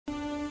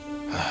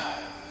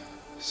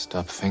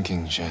Stop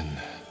thinking, Jin.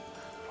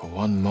 For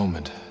one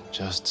moment,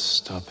 just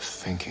stop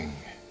thinking.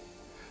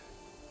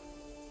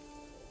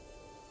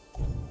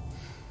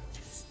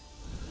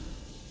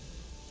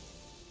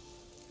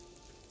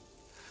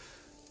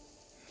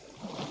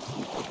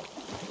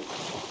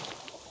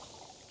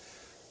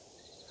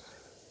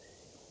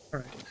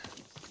 Alright.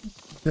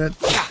 That.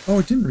 Oh,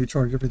 it didn't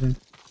recharge everything.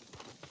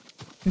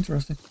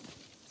 Interesting.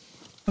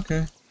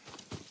 Okay.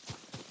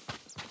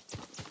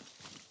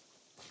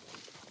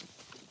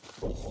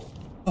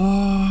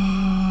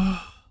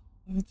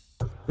 Let's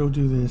go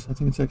do this. I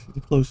think it's actually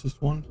the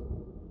closest one.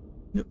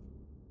 Yep.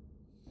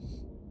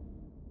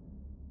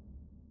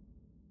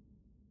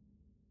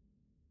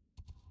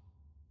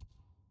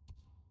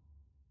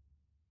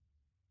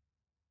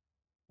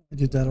 I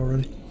did that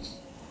already.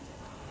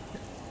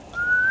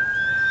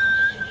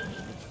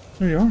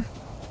 There you are.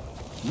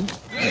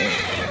 Hey,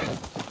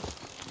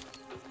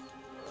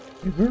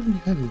 where are we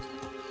headed?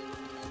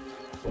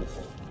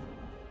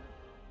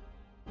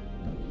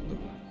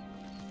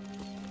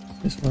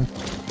 This way.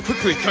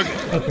 Quickly, Kage!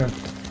 Okay.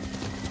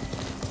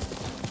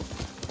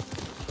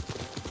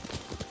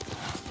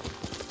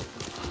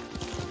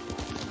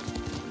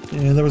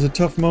 Yeah, there was a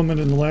tough moment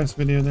in the last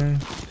video there.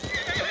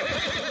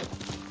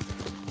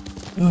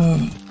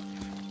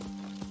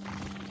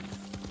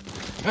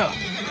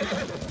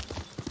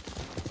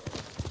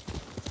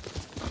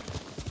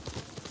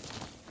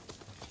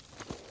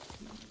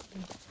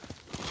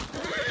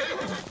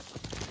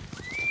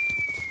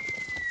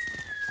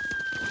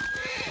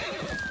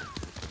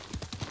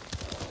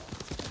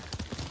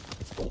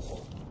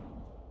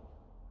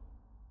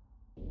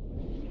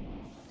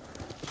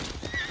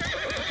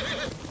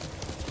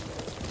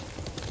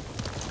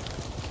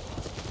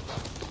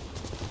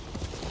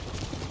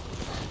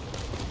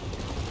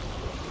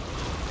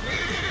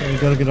 We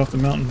gotta get off the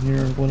mountain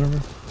here or whatever.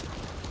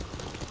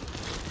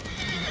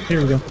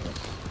 Here we go.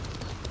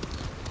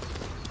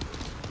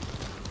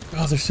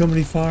 Oh, there's so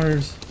many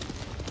fires.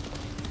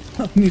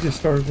 I need to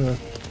start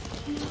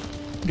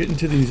getting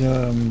to these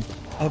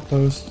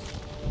outposts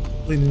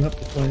leading up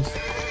the place.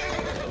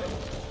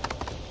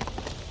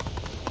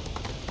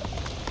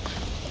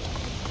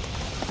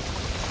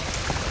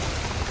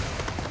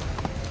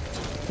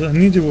 But I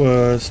need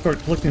to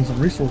start collecting some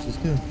resources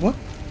too. What?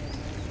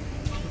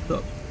 What's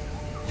up?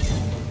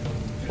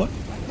 What?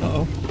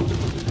 Uh-oh.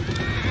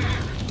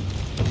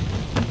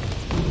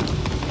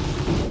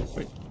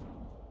 Wait.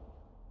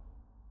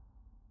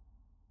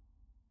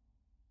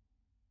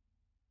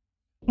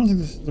 I don't think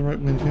this is the right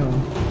way to go.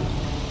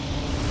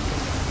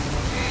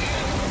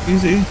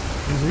 Easy.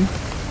 Easy.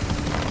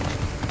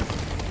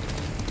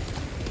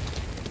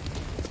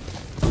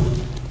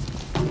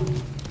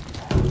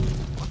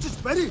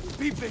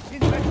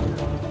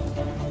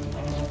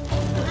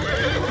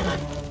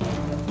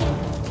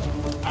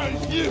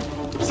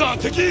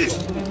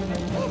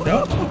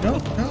 Go, go,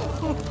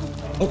 go.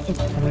 Oh,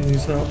 I'm gonna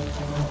use that.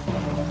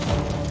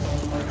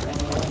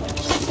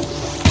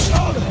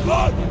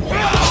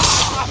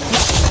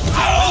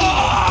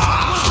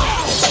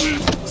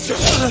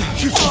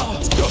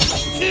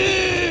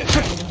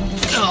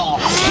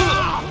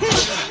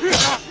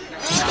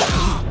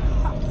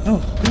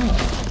 Oh, God.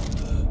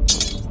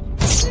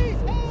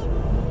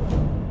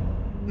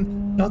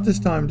 Not this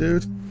time,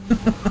 dude.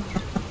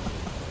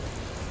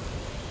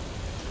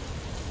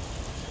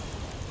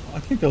 I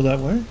can't go that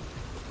way.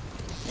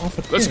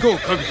 Let's go,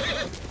 Kage.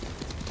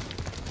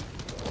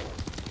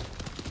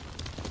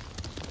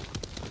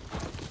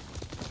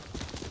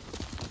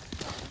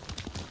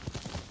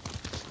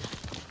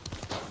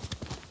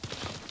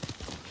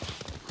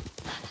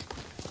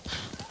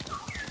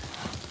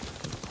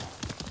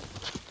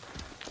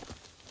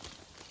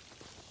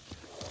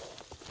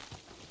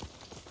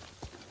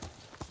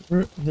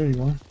 There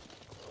you are.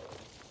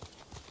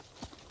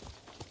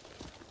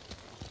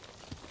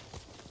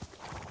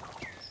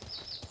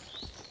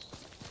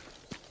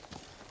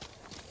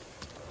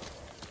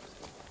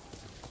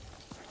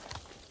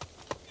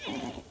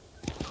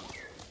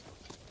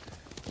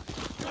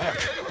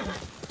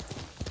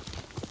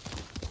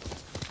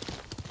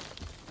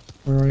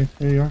 Where are you?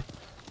 There you are.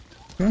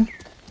 Okay.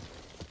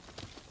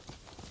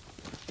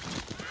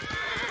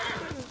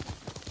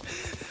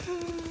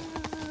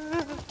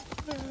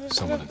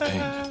 Someone in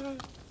pain.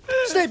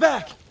 Stay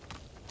back!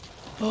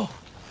 Oh,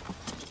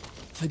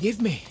 forgive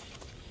me.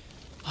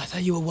 I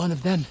thought you were one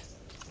of them.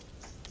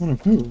 One of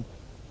who?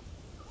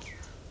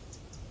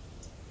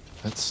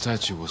 That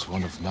statue was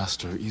one of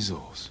Master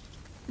Izo's.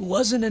 It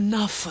wasn't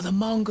enough for the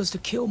Mongols to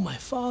kill my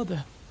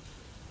father.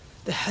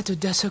 They had to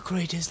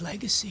desecrate his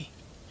legacy.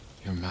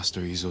 You're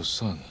Master Izo's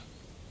son.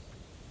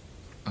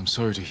 I'm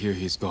sorry to hear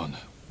he's gone.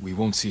 We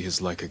won't see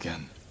his like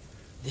again.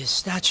 This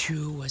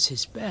statue was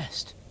his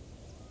best.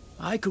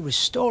 I could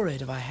restore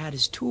it if I had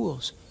his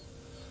tools.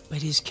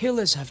 But his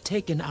killers have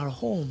taken our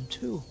home,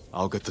 too.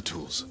 I'll get the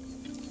tools.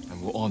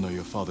 And we'll honor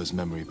your father's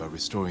memory by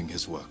restoring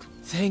his work.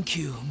 Thank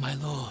you, my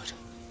lord.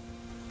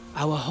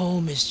 Our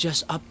home is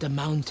just up the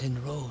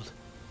mountain road.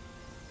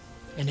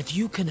 And if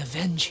you can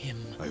avenge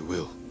him... I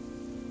will.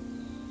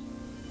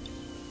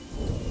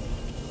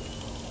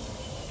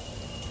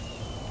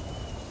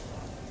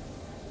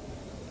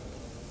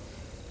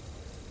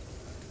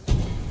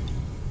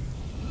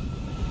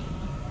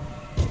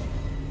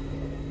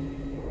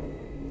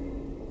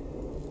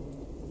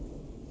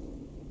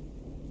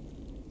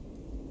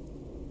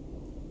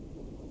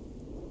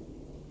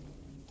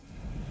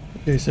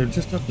 Okay, so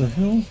just up the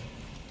hill.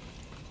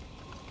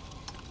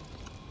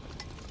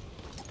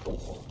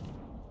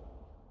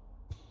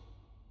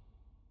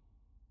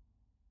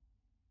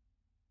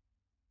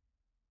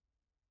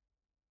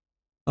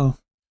 Oh.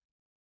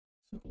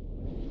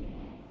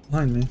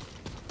 Behind me.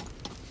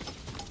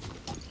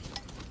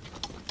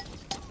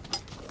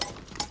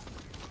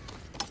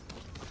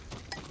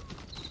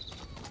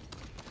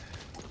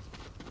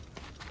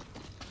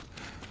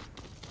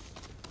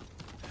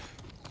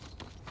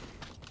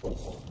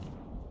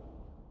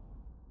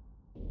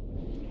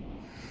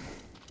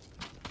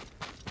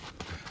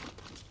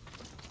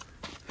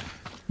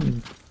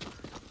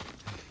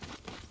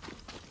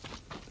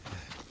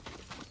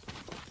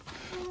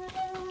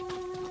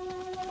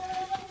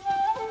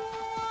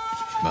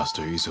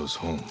 Master Izo's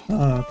home.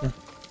 Ah, okay.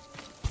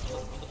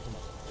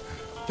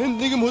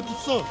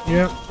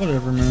 Yeah,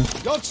 whatever, man.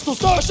 Sculpted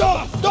tools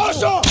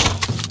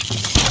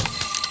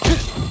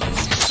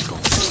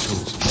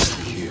must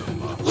be here.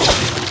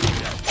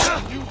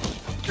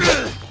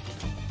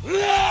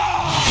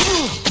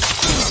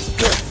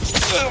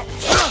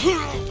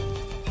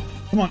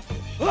 Come on.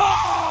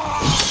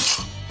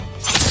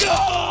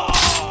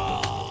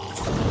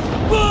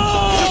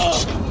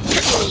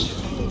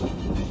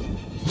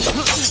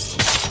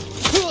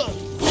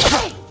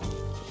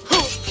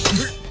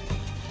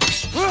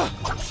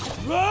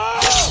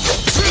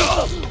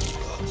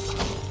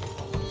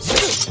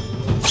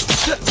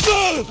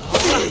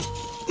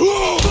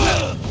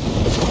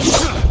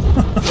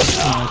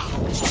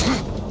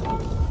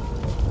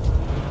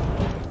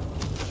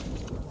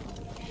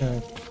 Okay.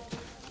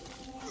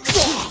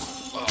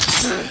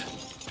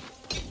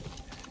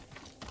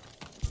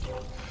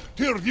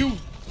 Tirview!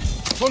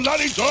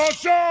 Soldati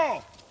Dorso!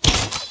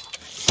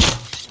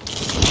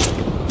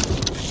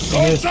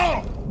 Dorso!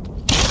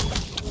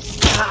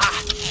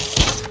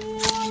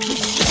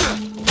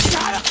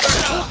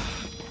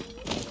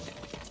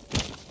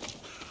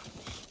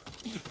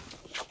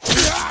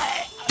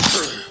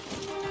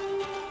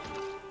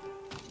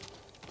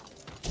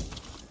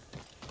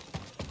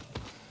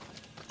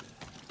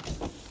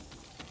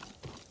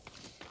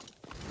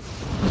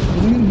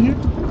 Anything in here?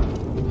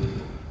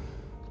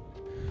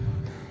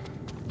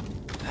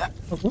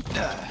 Oh, whoop.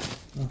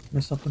 Oh,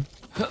 missed something.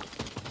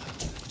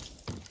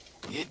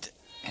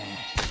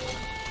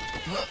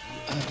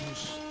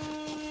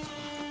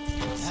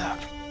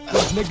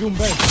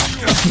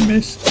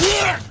 Missed.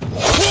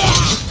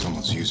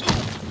 Someone's using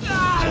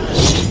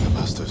the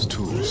master's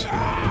tools.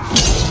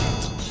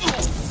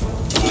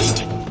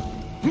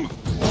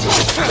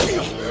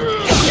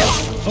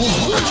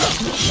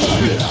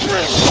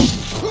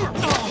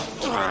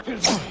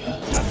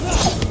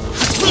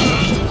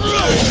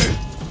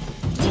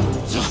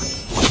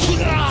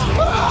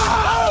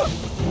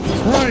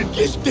 Right.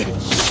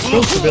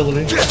 Ghost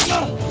ability.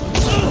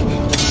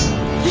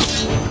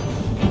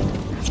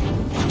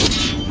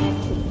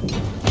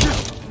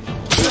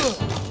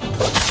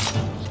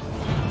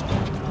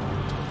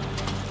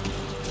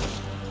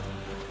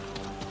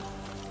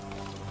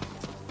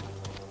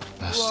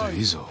 Master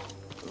Izo.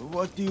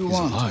 What do you He's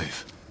want?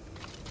 alive.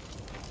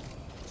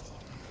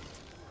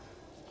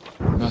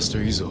 Master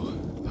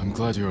Izo, I'm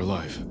glad you're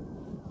alive.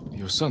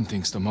 Your son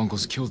thinks the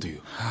Mongols killed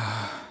you.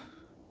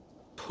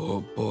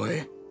 Poor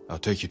boy. I'll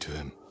take you to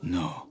him.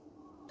 No.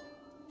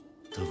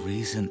 The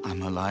reason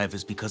I'm alive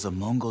is because a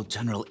Mongol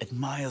general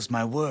admires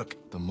my work.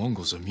 The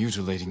Mongols are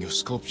mutilating your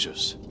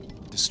sculptures,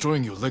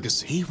 destroying your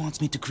legacy. He wants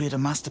me to create a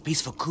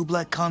masterpiece for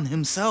Kublai Khan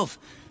himself.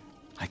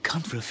 I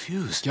can't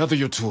refuse. Gather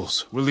your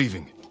tools. We're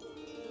leaving.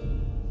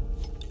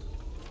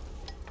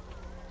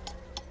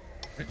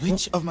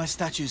 Which of my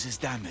statues is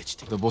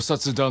damaged? The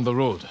Bosatsu down the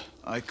road.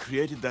 I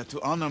created that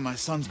to honor my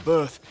son's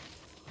birth.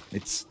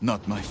 It's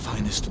not my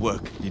finest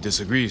work. He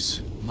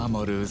disagrees.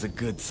 Mamoru is a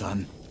good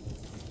son,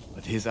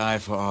 but his eye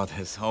for art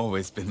has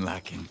always been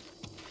lacking.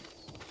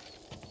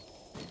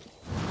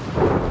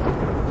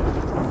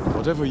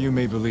 Whatever you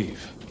may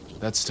believe,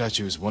 that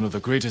statue is one of the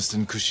greatest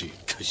in Kushi.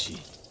 Kushi,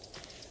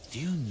 do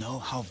you know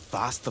how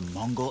vast the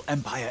Mongol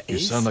Empire You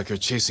is? sound like you're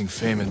chasing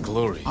fame and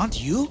glory.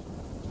 Aren't you?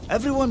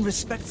 Everyone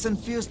respects and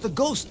fears the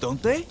ghost,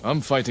 don't they?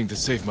 I'm fighting to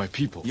save my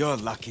people. You're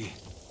lucky.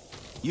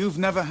 You've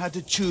never had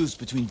to choose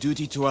between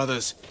duty to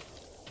others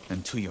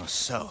and to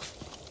yourself.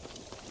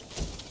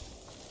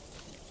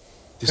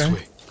 This Okay.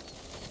 way.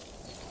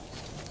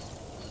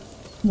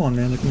 Come on,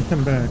 man. They can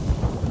come back.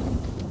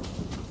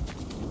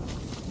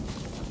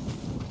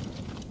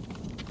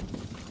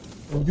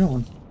 Where are we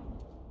going?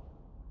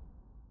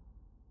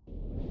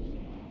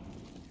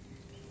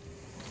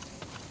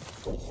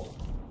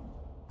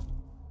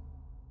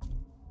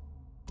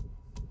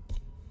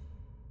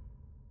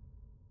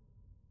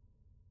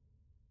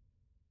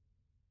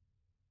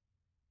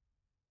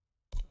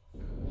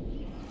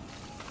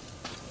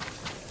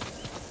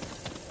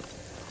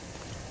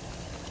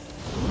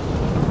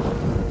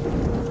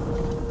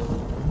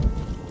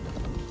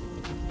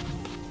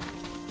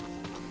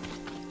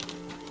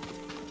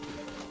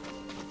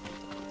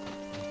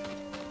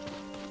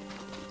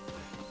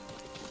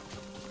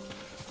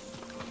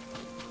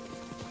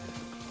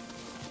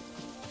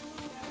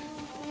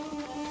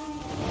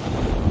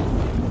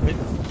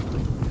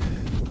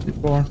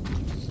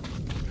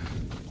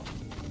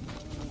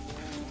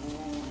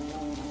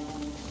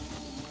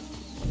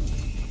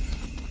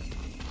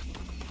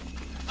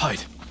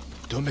 Hide.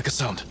 Don't make a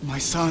sound. My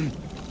son.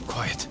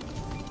 Quiet.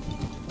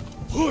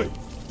 Oi!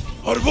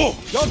 Arbo!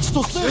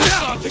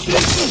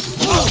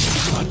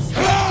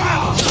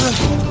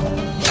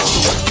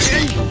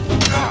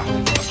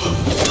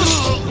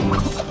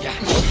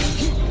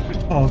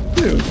 Oh,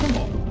 dude, come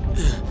on.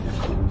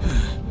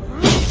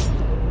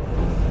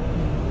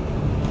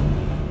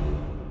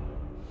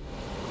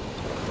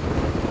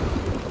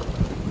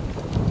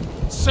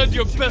 Send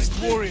your best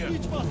warrior!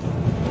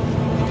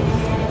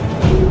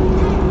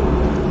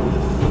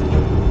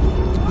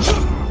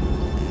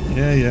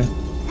 Yeah, yeah.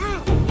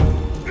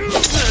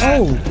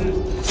 Oh!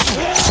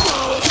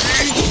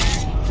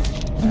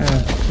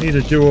 Need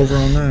a do-over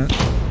on that.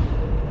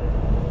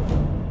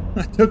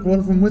 I took one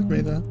of them with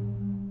me, though.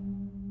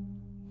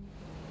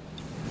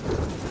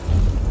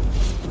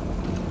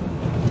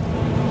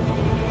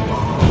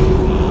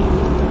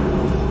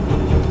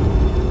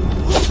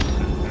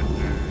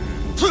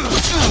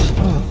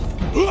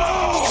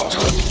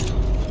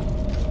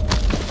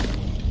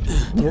 A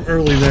little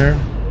early there.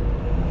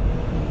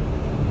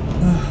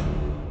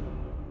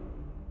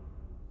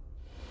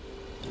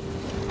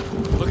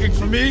 Looking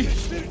for me?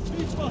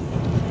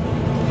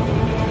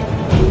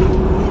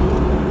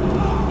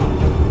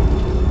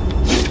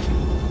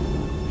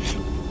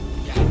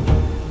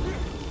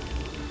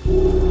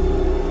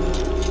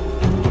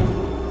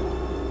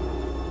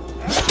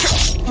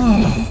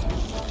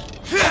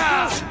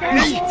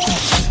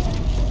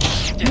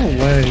 No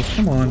way,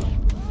 come on.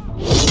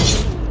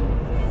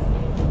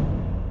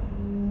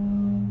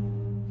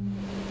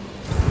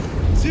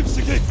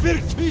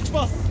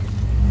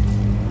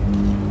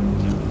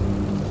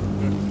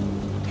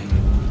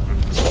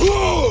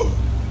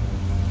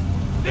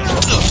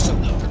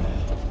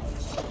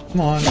 Come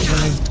on,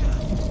 Jimmy.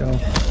 Let's go.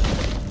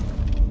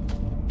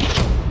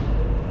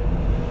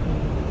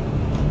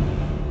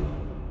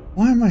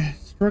 Why am I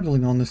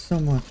struggling on this so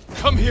much?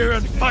 Come here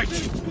and fight!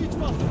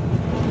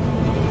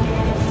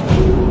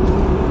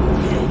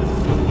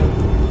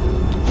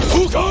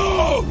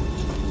 Hugo!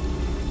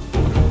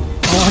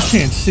 Oh, I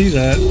can't see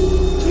that.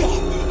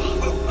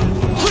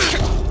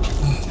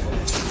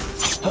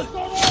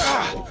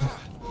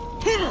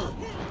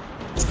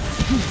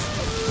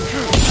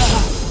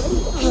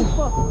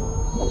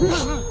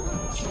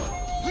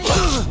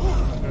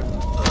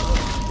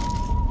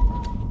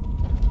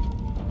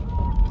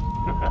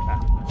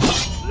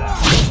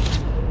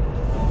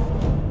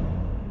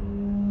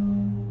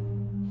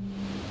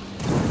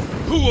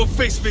 Who will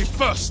face me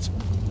first?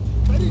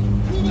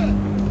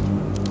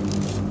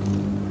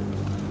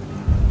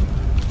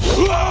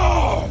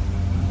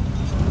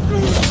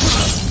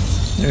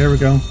 There we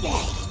go.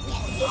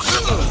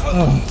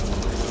 Oh.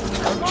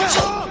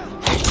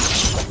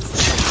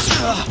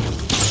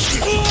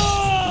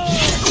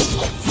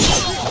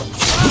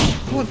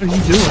 What are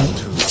you doing?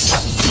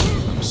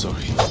 I'm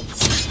sorry.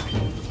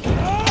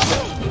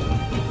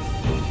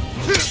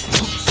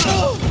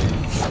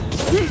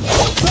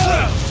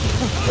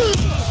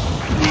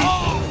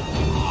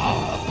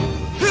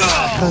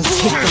 Let's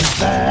hit them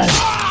bad.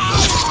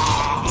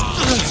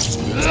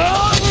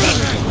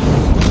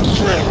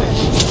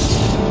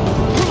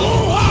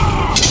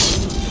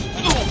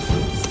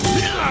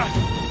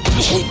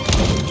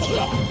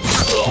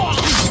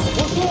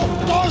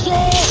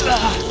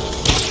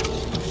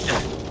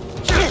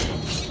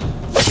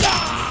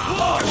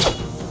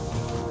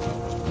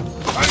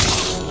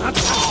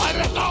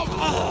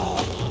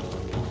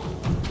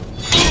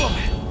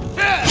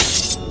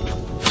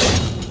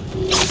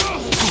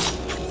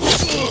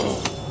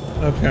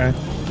 Okay.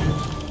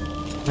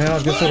 Now I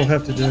guess that'll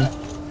have to do.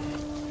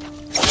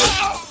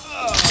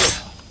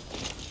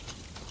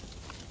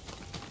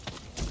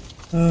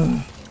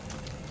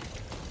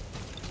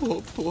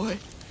 Oh boy.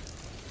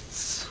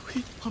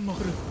 Sweet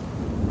Mamoru.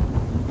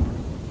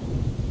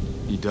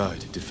 He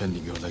died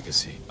defending your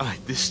legacy. I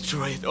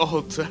destroy it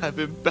all to have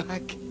him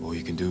back. All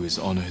you can do is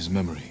honor his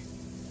memory.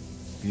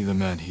 Be the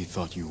man he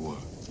thought you were.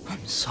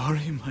 I'm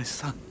sorry, my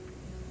son.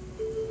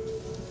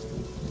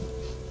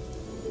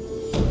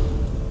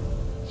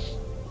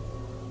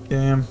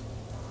 Damn.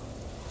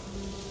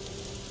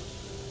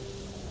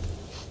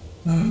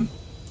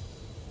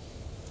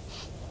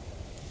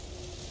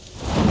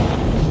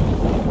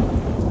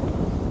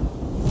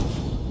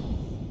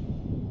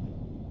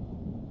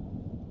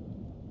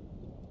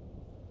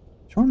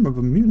 Charm of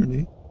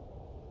immunity.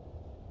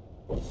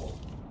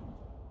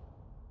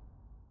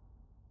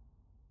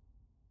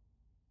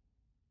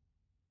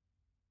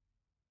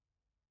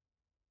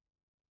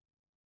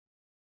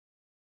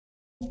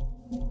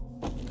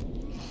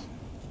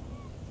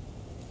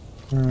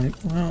 Alright,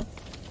 well,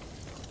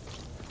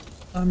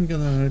 I'm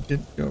gonna get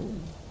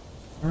going.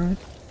 Alright.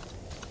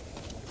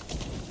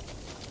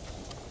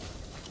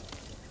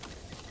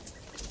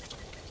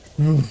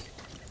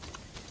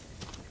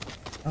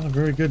 Not a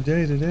very good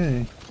day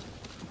today.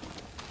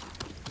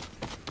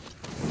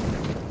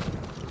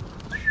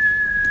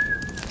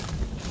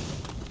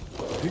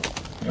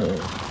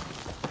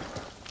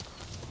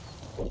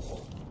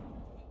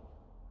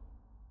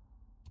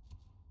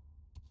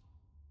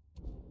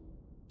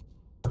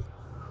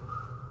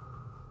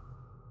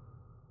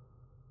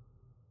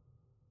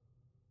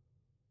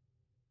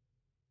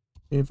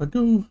 Okay, if I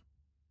go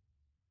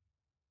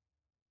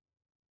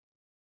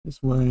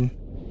this way.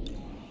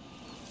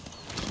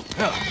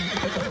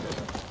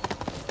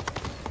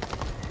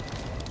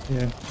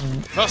 Yeah.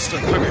 Right. Faster,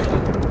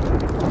 quicker.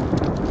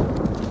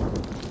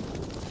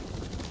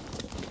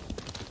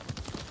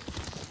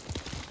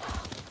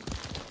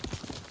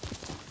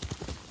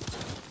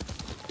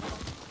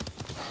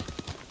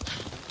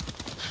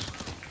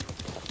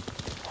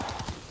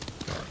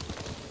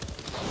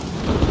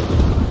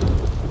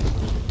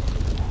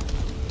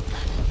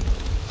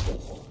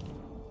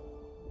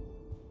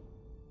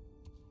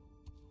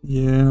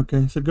 Yeah,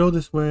 okay. So go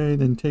this way,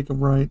 then take a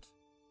right.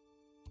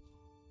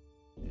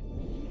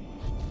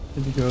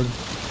 Should be good.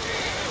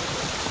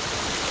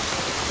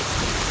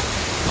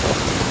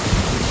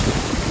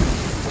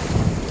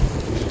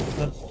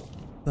 Is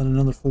that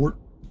another fort?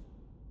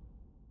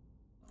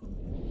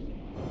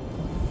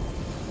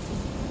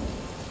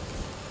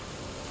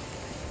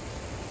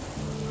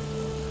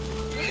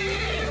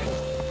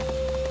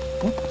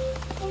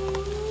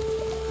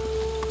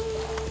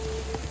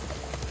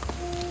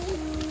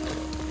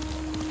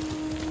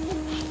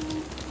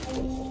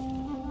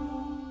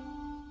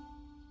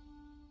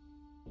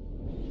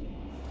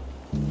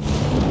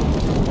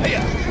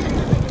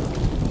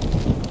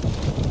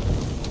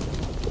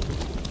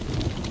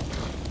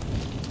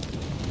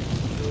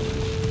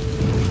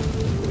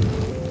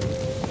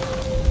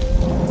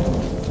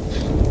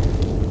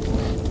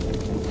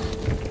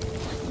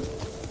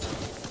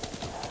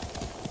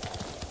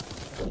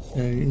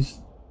 Okay.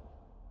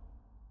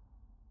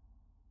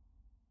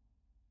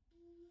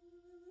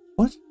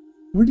 What?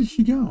 Where did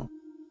she go?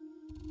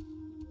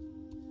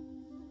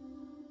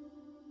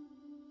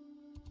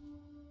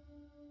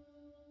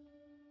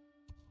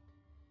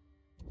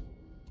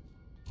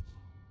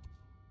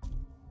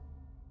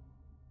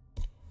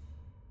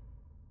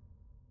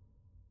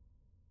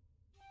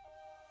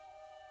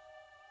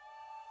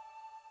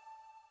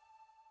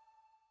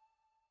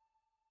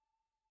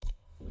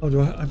 Oh,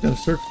 I've got to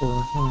search for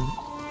her.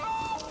 Huh.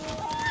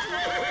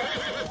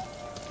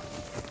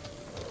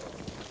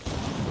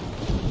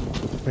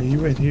 Okay,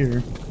 you wait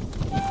here.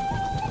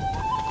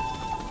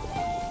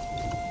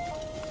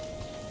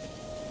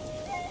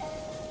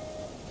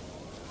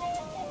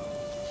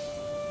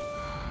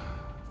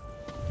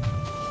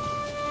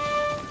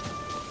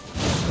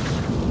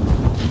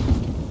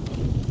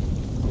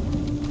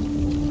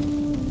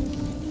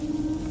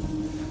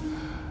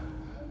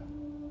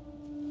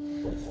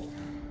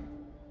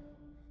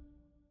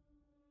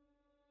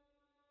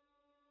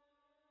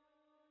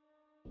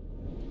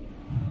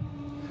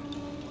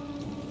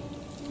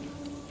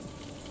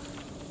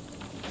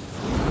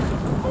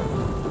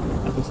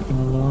 An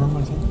alarm,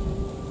 I think.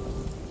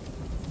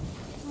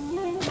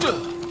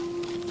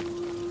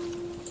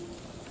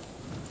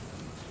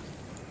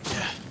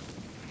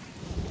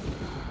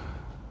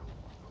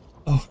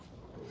 Oh,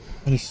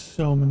 that is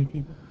so many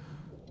people.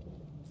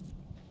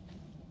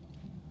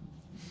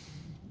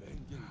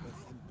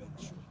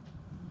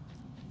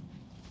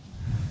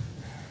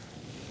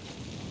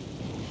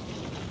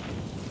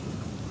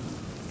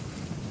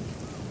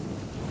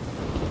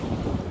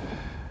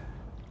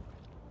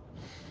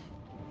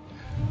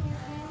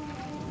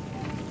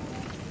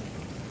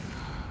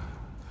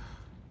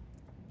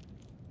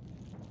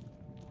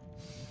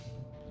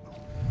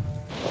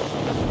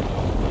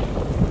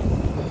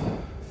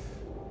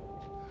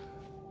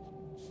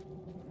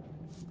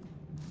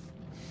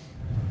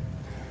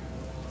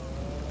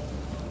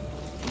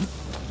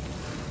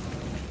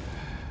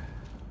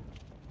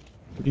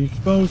 Pretty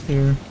exposed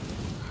here.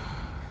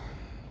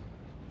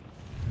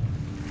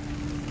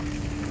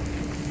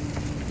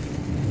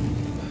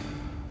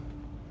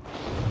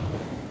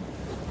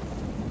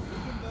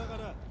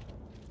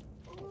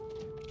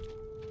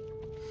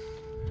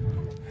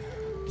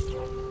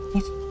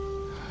 What?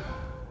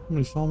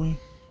 Somebody saw me?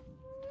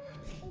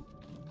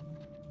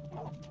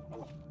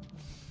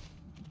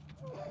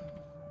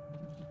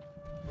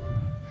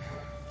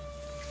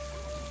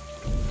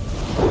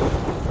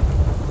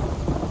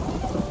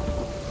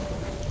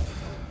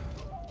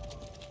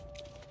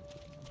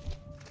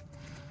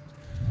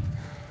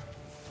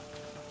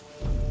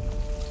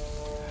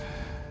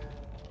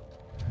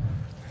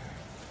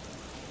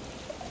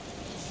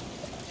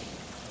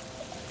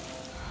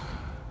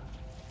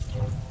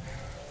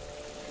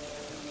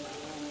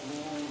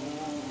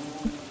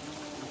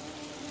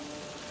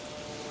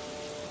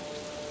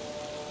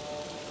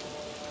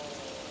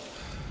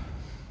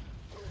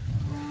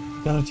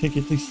 Gotta take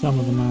at least some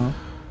of them out.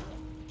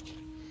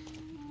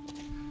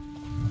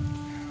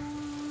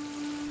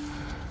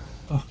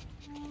 Oh.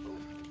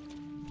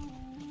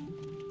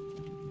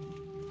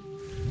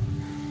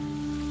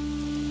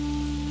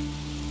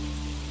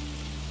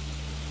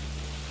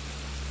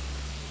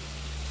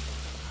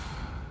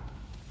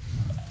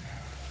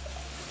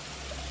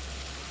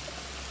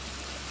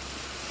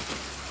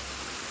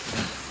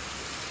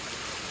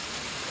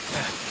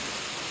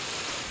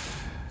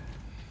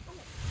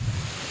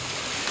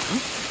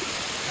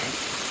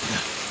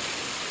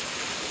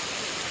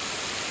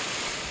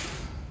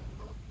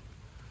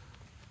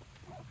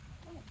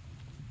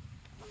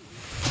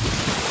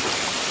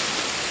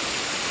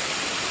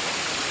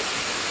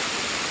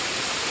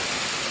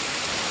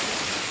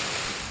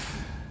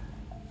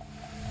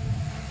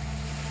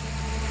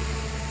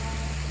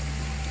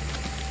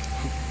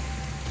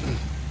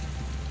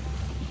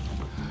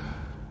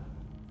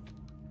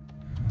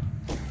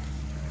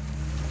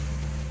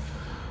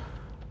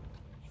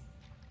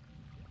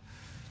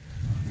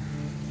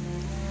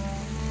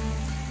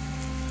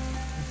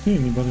 see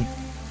anybody.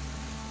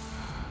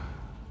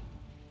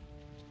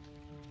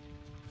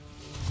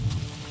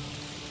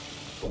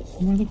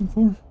 What am I looking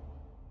for?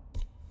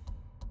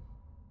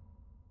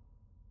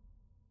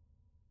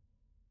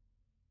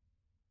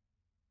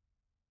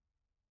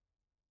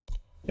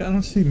 Yeah, I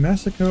don't see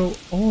Masako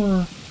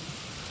or...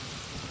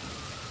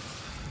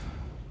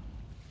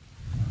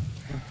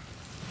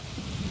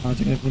 I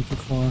think I've been too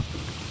far.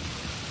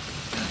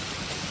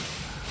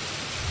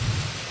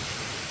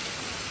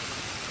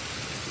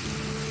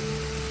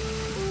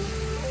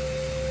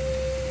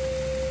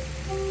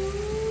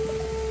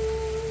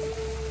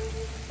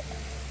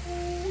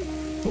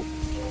 Oh.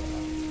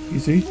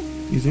 Easy,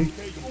 easy.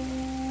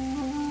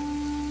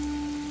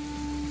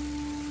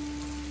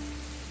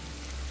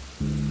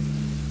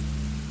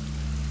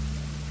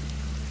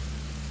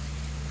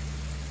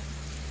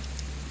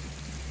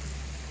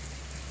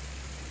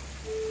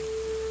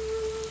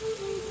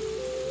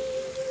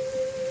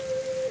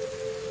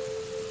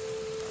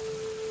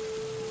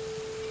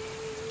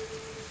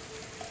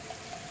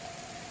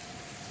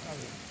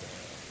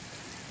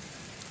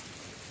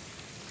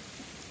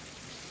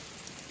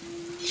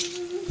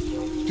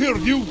 Here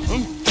you,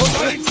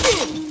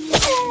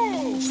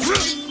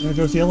 There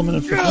goes the element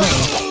of surprise.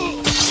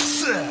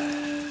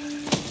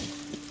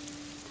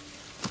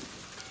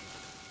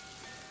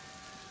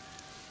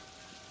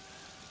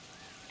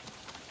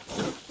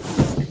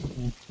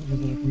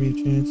 Give me a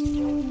chance.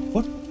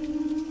 What?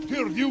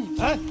 Here you,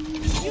 huh?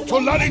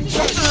 Tolari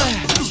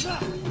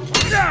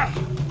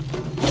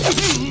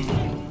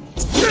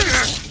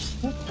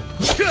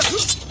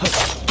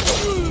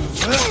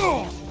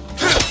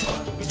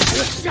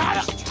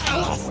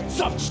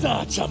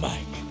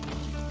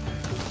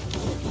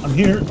I'm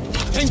here.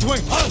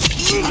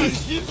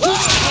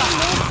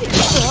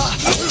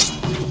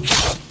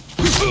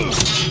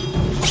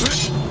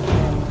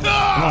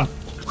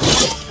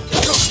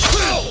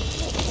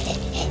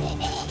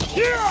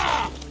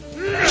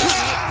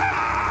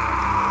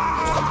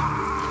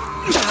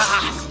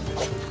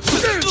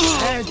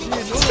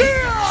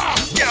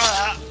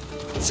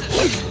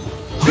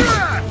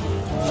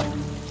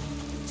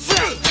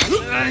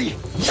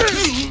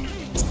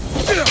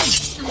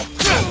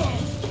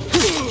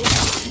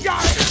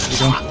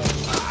 Come on.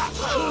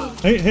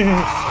 Hey, hey,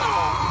 hey.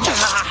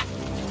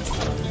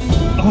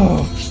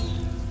 Oh.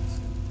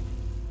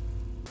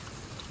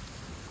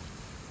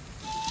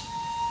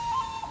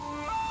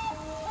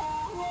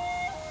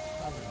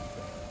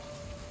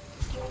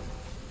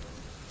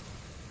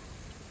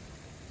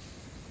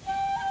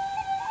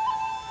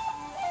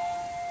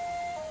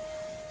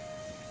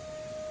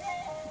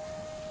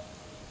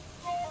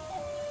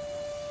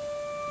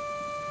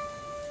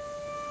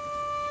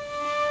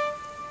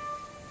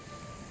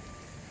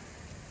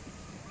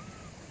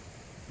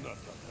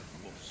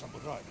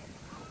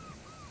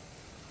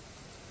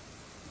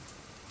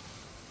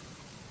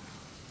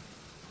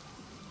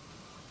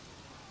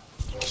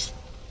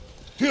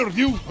 Here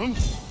you,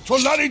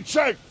 Tolari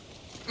check.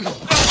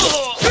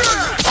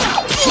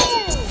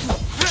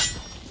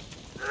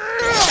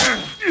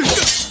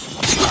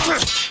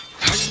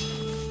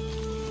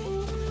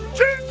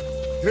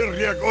 Here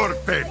you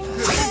gorpe.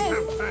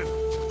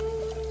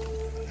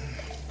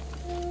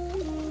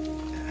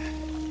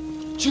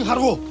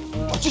 Chiharu,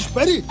 just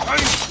ready.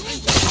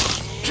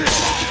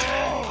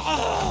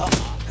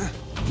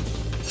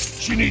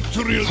 She needs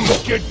to really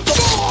get.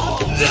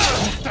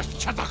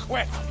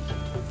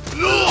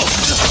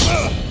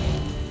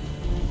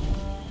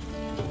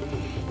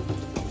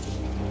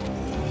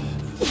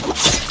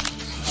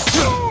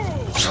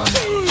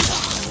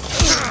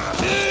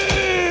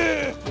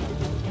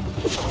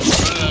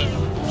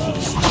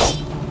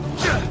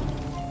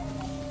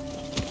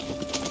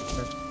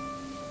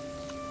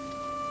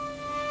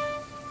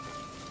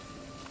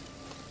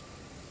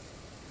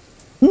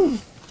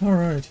 All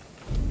right.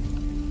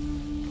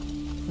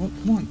 Well,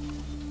 come on.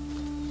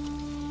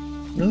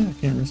 Really? I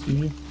can't rescue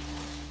you.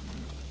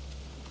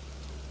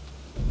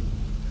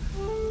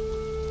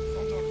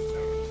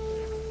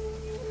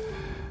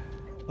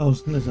 Oh,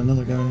 so there's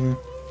another guy here.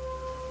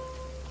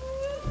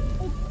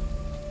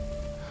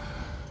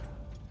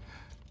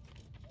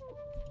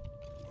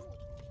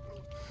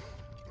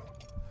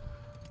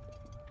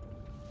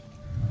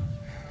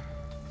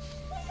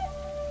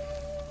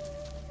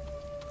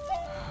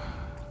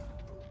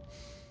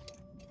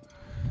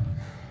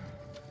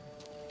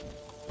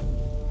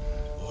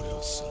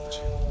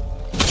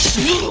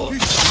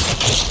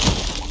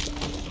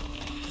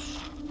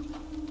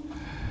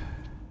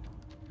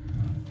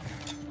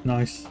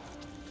 Nice.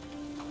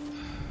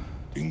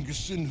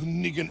 Ingesin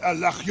hunnigen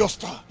alach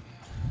yosta.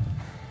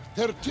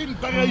 Hertin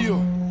bagayo.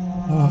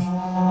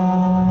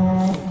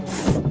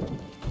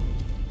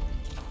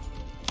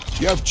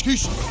 Yav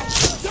chish.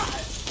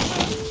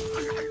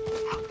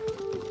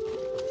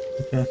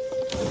 Okay.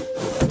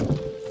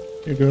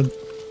 You're good.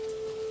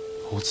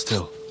 Hold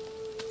still.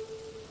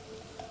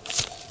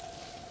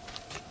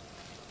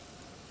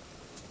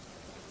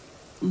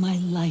 My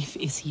life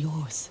is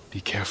yours.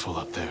 Be careful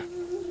up there.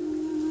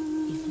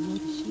 If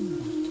Lord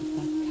Shinra took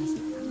that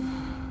castle,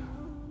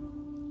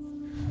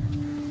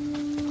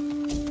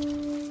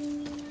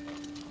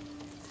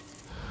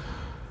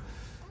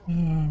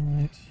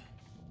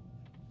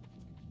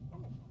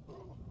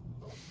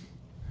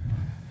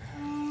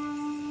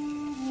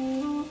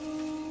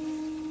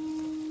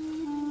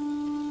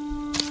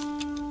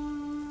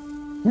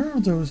 Where are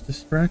those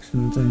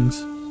distraction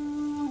things?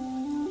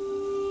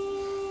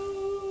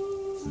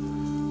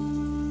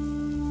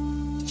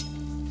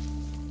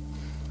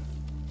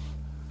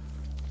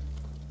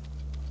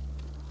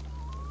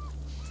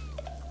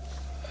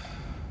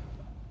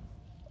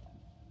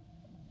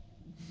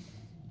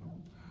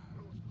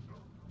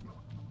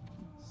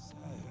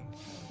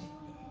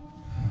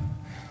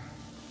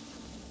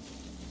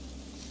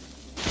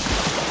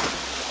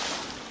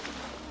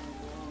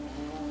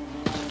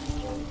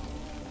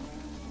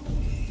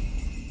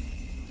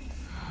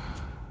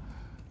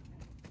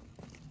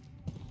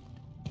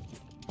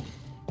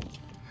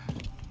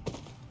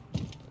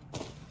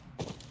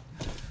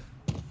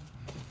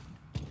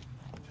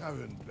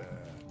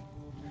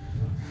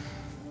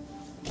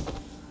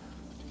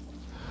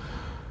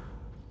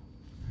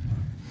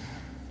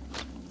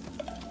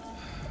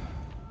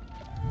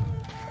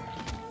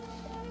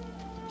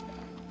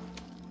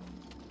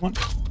 What?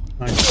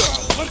 Nice.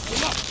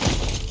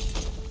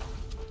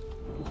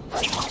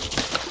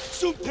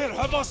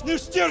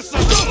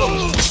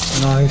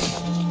 Nice.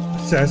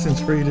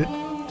 Assassin's Creed it.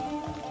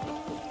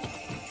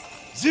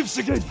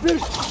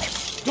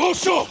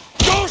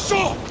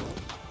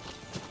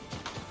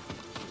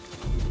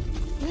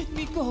 Let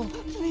me go,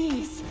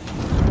 please.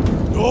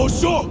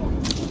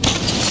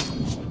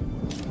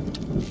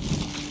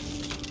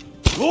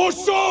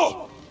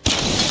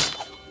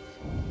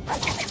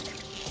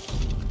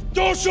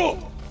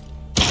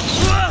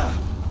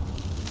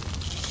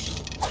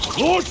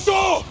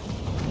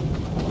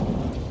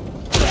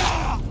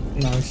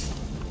 Nice.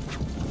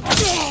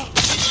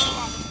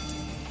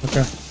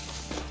 Okay.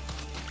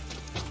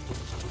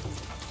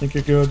 Think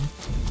you're good.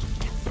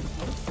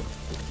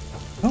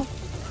 Oh.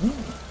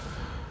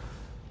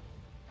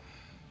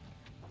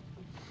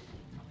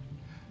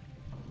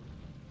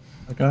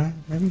 Okay,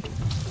 maybe.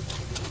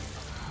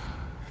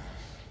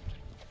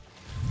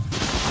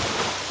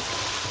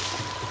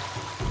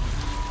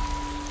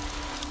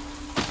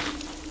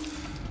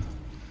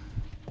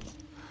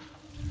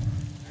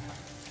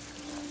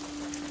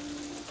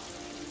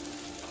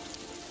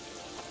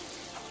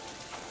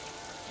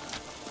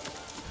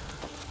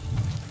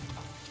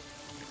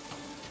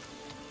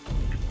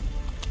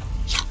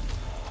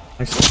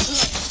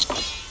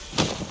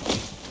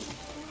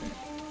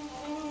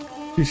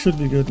 She should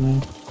be good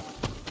now.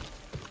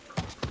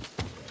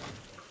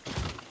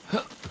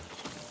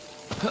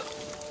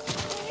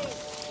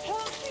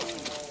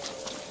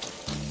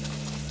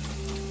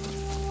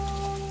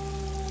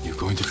 You're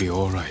going to be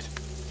all right.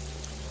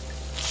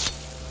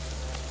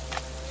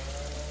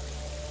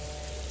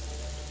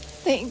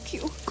 Thank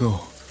you.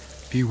 Go.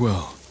 Be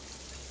well.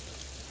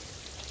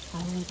 I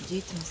will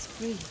lead us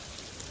free.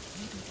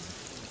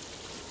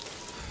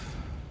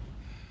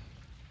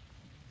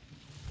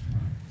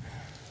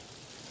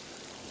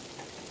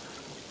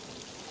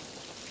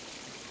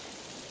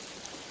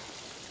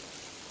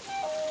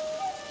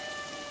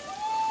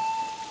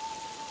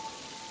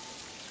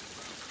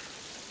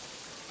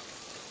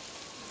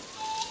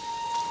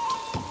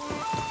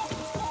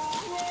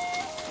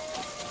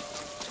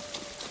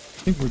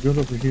 I think we're good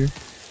over here.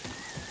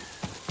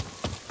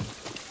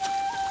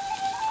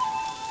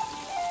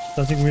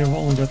 I think we have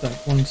only got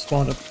that one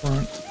spot up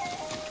front.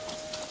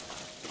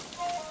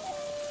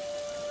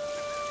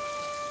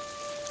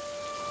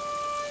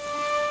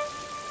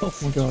 Oh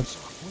my god.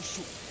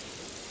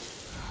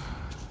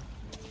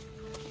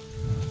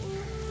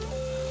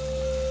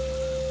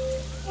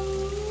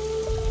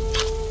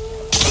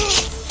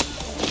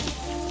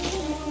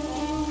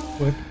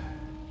 Quick.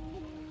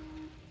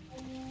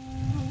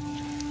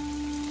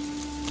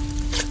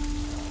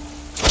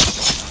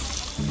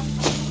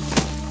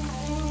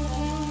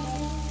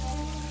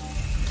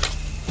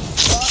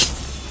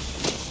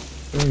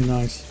 Very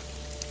nice.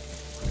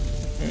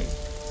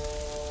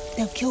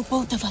 They'll kill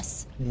both of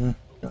us. Yeah,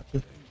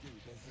 gotcha.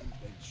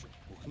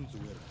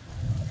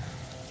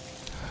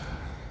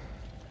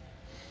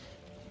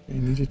 Okay,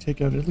 need to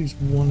take out at least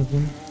one of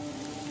them.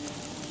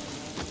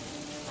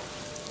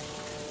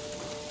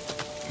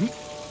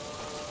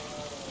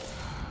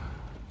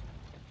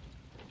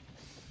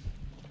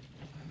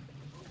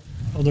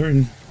 Oh, they're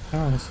in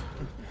house.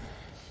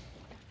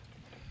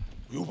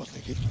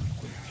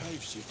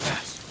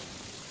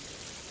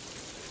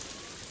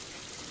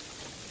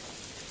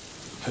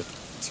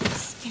 Too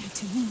scared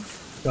to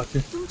move. Gotcha.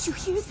 Don't you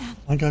hear them?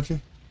 I got you.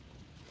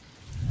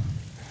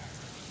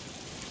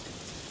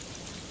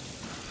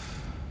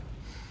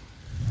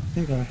 I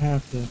think I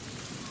have to.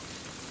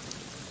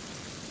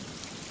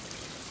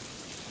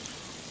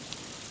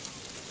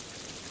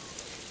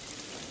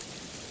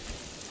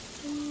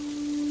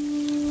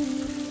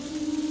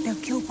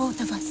 They'll kill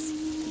both of us.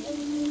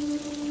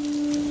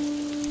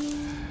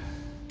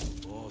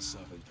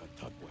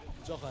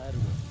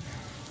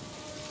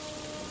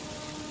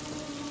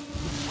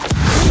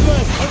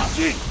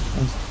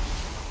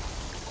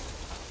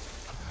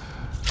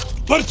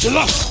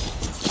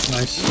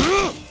 Nice.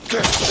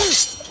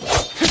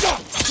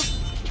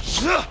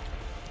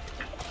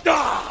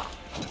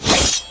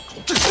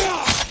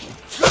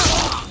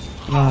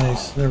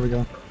 Nice. There we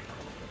go.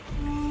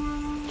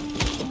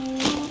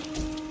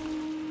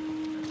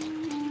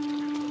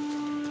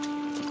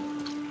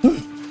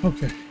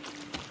 Okay.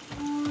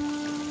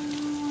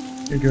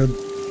 You're good.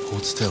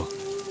 Hold still.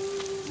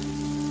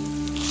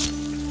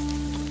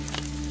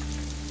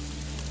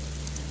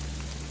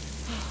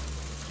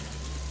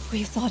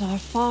 We thought our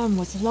farm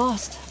was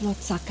lost, Lord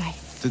Sakai.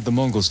 Did the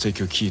Mongols take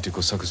your key to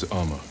Kosaku's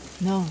armor?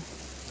 No.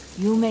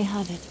 You may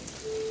have it.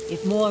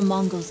 If more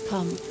Mongols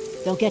come,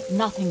 they'll get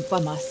nothing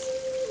from us.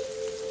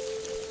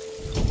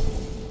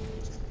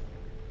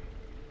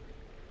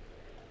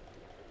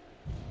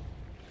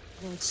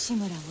 Lord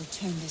Shimura will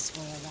turn this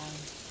war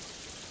around.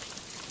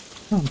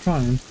 Oh, I'm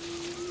trying.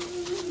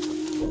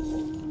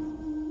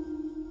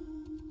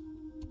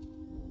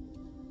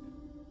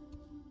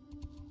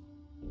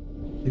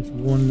 Needs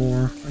one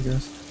more, I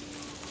guess.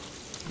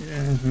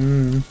 Yeah.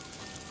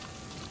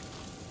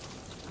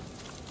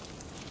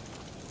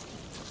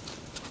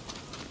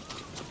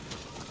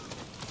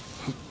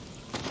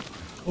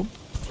 Oh.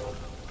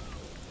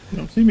 You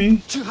don't see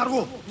me.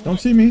 Don't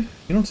see me.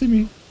 You don't see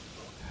me.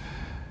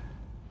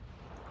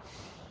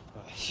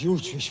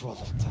 Huge fish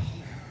бололтой.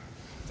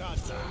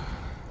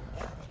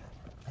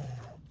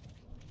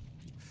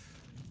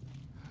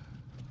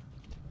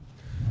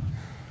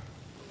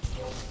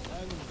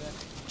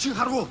 Чи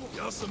харав?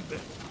 Яасан бэ?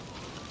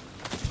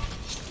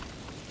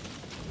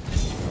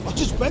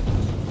 Очиж байна.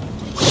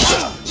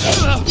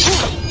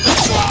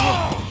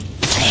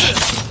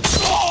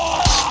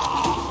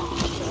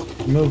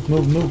 Move.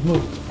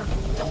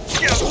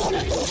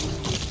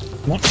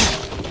 Come on.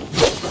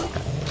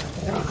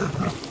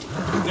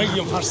 Яг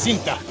юм харсан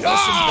та.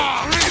 Яасан бэ?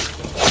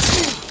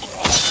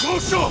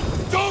 Дошо!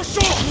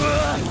 Дошо!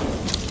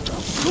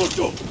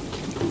 Дошо!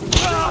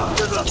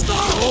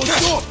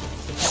 Дошо!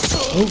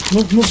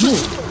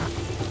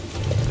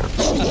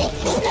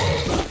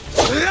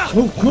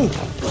 Move. Move.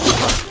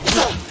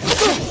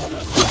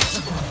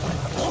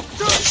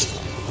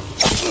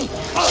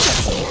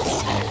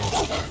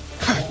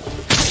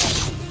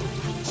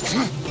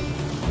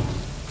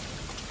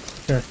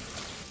 Okay.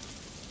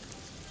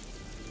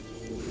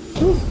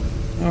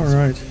 All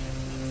right.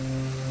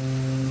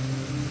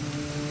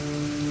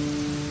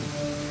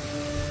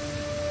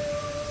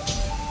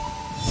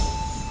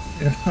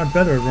 Yeah, I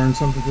better learn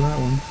something from that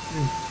one.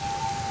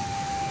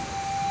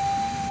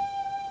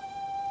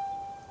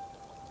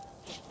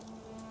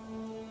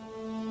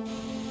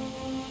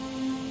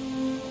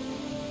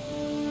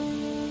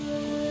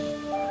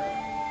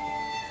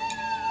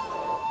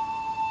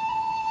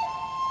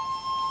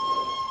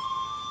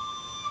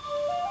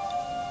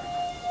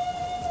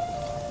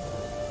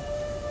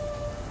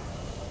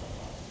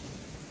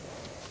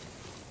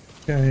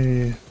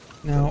 Okay,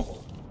 now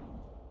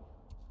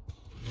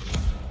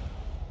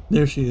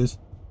there she is.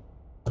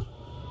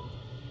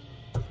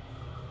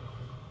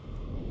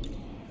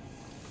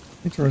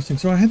 Interesting.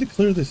 So I had to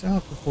clear this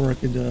out before I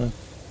could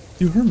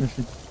do her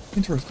mission.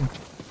 Interesting.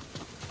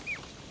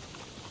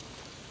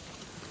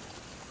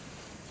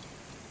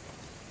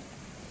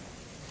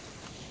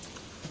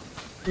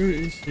 Where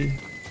is she?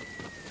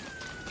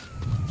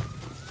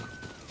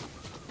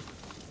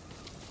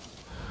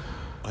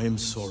 I am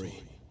sorry.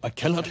 I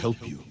cannot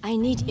help you. I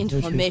need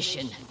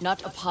information,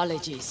 not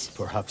apologies.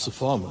 Perhaps the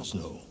farmers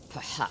know.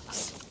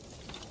 Perhaps.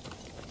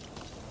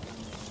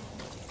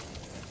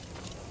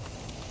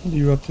 What are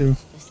you up to?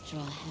 The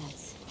straw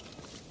hats.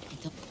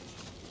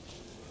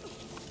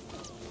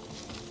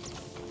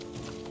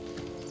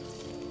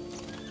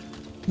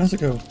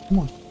 Masako, come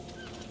on.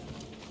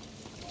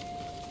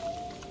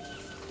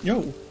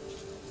 Yo.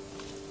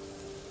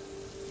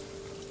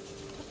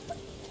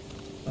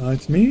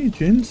 It's me,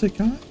 Jin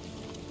Sakai.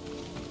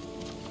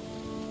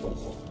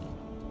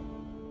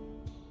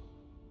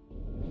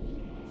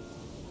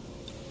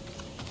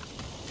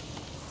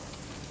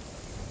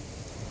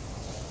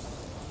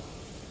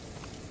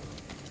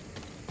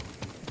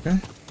 Okay.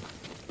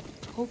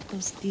 Hope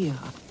those deer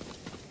are...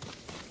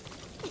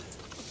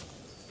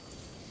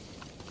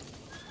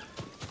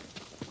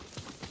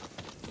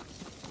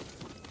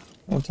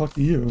 I'll talk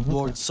to you.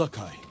 Lord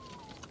Sakai,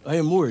 I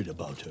am worried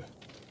about her.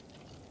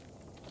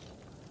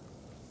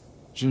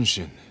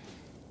 Junshin,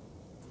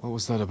 what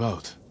was that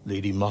about?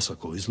 Lady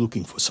Masako is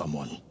looking for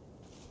someone.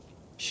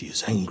 She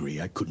is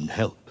angry I couldn't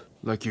help.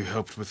 Like you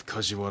helped with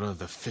Kajiwara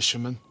the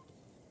fisherman?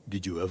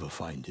 Did you ever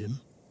find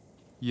him?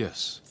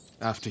 Yes,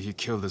 after he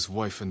killed his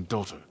wife and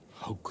daughter.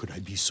 How could I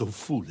be so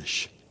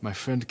foolish? My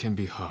friend can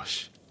be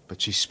harsh,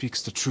 but she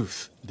speaks the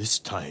truth. This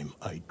time,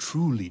 I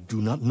truly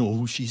do not know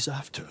who she's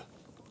after.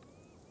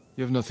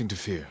 You have nothing to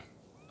fear.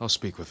 I'll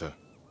speak with her.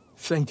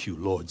 Thank you,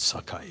 Lord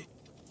Sakai.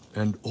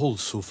 And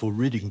also for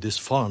ridding this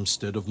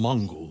farmstead of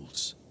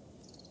Mongols.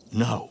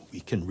 Now we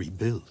can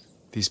rebuild.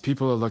 These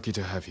people are lucky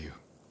to have you.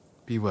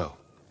 Be well.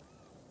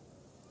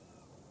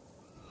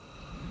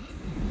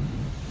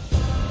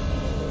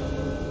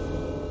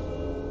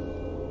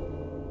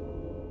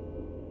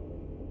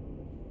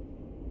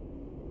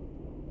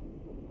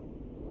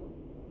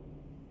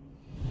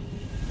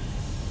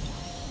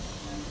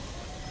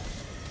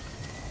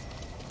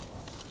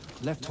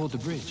 Left toward the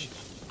bridge,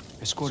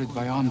 escorted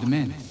by armed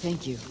men.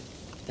 Thank you.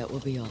 That will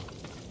be all.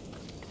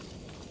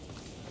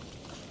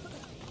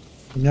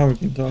 Now we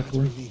can talk I to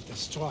her. believe the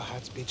Straw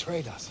Hats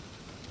betrayed us.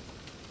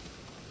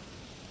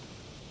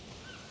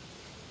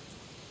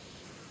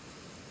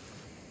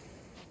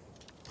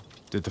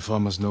 Did the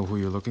farmers know who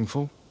you're looking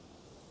for?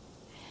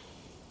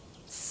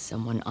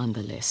 Someone on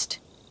the list.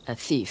 A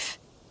thief.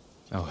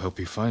 I'll help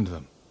you find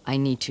them. I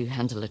need to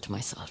handle it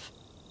myself.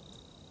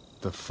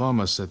 The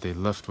farmer said they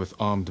left with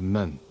armed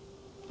men.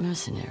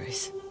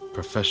 Mercenaries.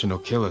 Professional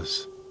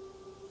killers.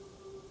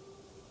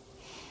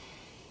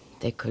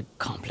 They could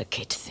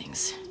complicate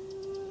things.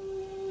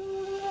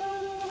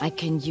 I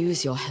can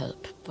use your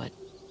help, but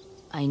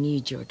I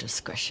need your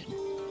discretion.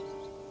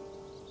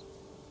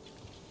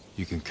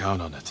 You can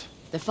count on it.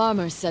 The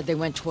farmers said they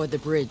went toward the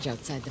bridge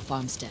outside the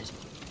farmstead.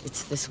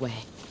 It's this way.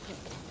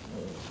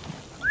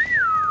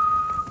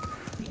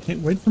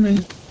 Can't wait for me.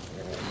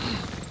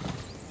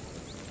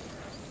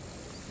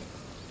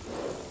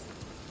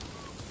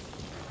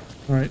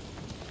 All right.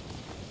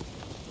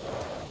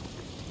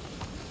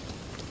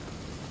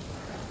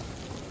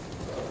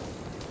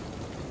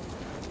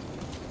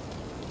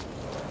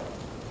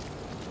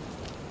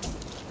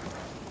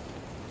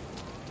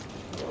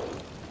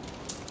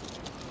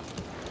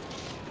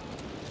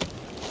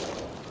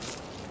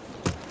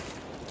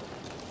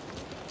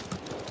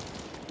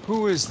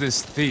 Who is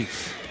this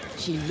thief?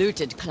 She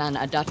looted Clan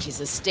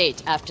Adachi's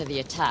estate after the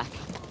attack.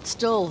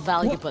 Stole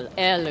valuable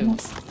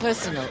heirlooms,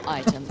 personal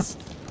items.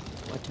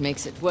 What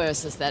makes it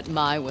worse is that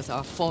Mai was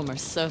our former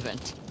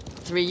servant.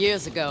 3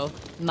 years ago,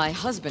 my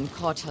husband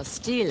caught her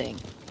stealing.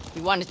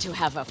 He wanted to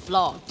have her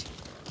flogged.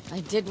 I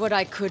did what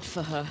I could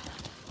for her,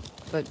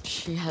 but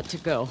she had to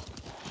go.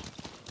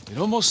 It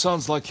almost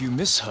sounds like you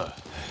miss her.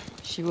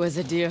 She was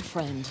a dear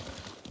friend.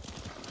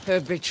 Her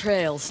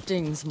betrayal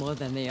stings more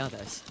than the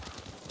others.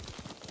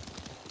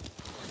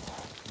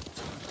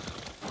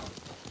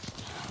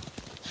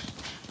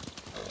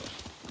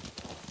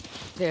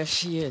 There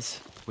she is.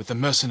 With the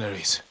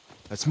mercenaries.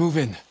 Let's move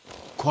in.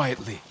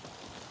 Quietly.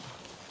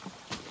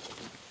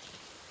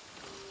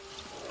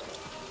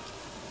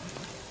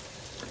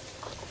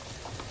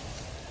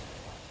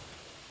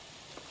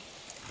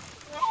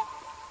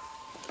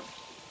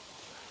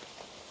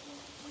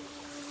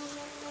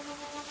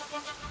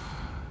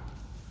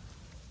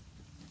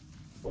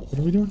 What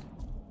are we doing?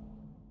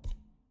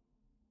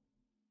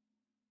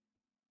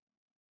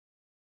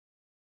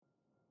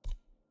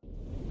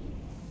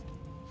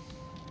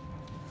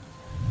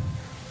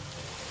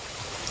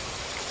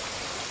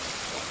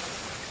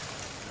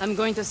 I'm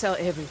going to sell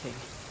everything.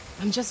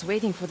 I'm just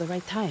waiting for the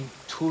right time.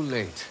 Too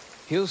late.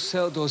 He'll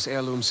sell those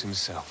heirlooms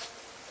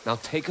himself. Now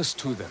take us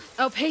to them.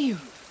 I'll pay you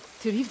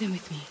to leave them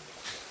with me.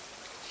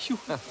 You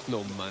have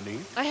no money.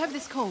 I have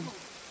this comb.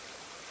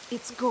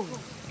 It's gold,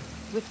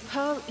 with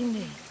pearl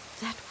inlay.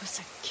 That was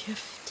a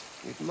gift.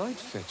 It might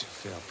fetch a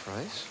fair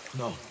price.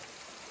 No.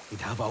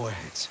 We'd have our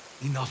heads.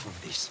 Enough of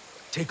this.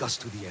 Take us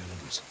to the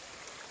heirlooms.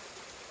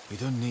 We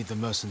don't need the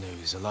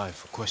mercenaries alive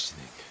for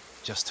questioning.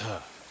 Just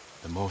her.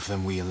 The more of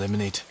them we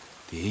eliminate,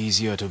 the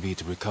easier it'll be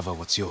to recover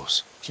what's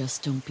yours.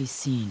 Just don't be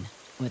seen,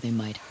 or they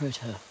might hurt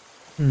her.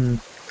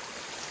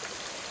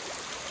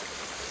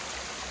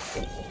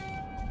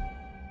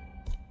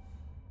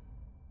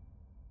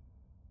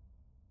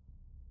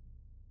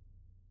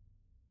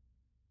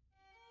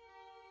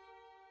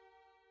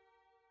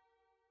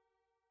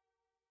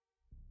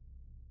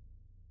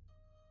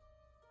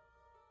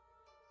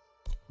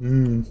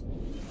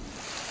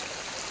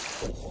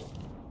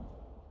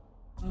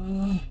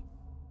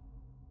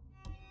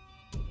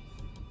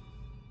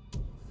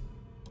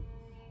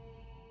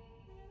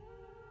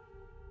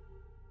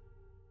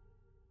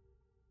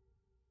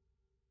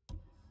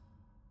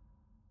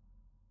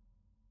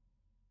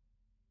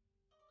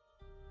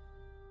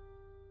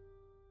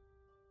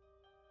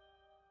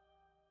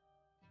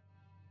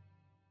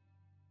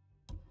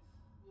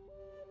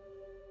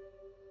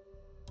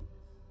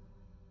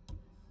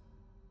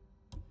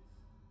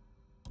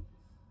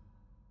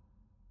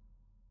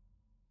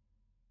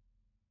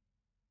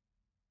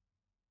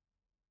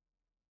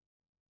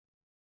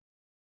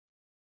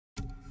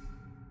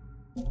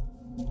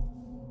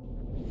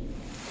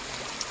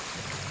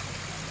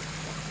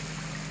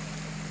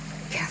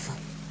 Careful.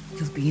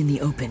 You'll be in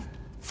the open.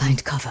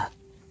 Find cover.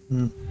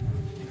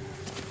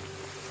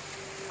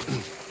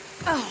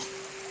 Oh.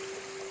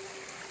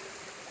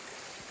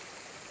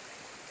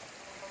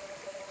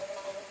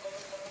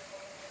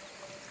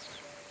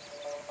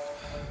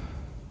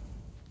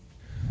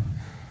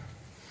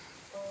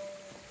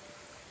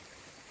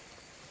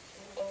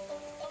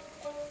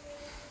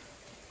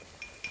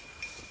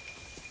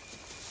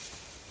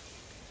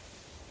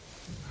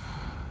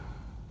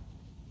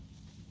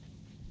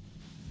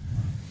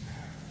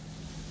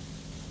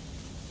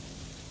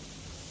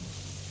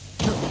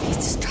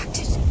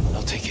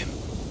 I'll take him.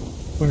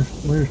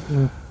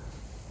 Where?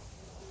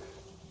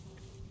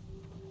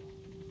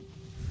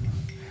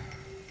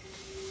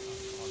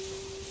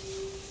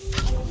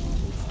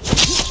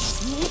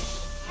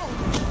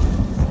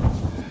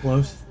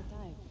 Close.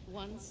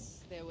 Once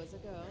there was a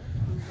girl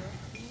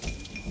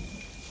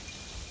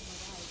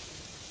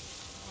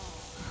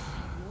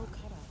no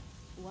kara.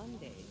 One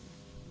day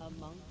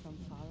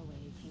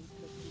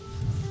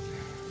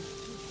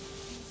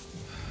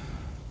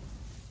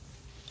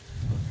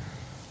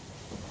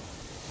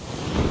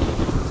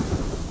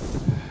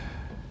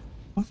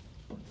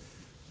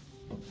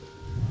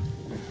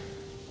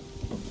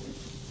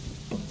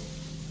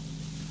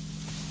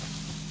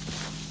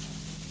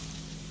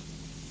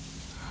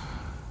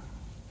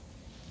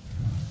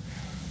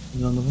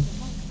None of them.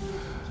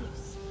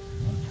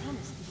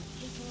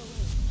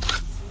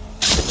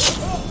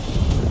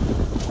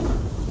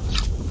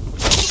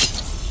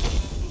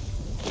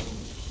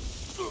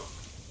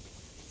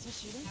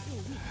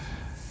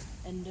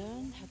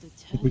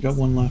 I think we got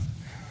one left.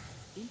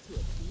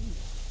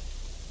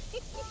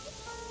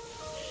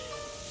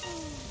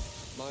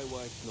 My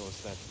wife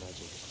knows that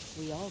magic.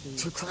 We all do.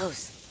 Too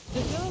close.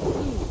 The girl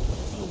knew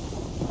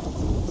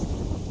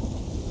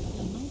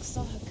the monk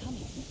saw her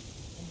coming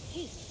and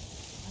hid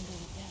under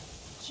the bed.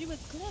 She was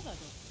clever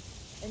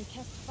though, and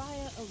cast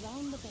fire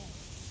around the bed,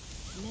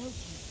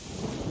 melting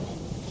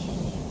and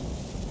killing inside.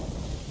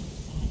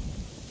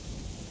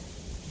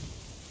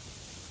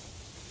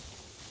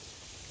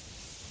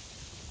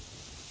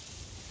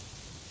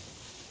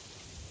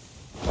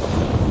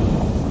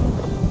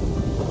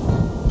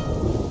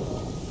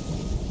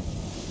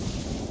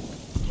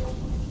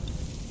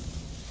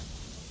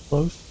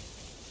 Close.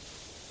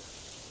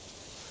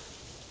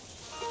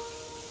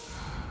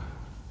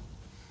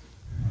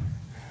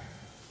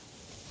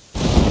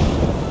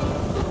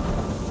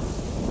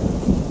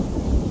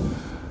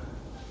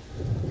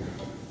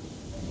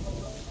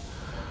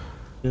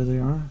 There they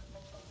are.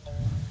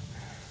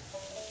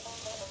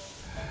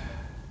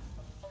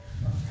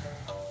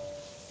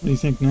 What do you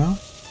think now?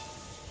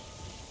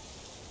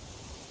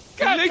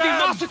 Get Lady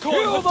Masako!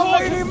 Kill the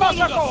Lady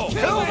Masako!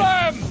 Kill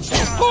them!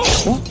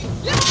 What?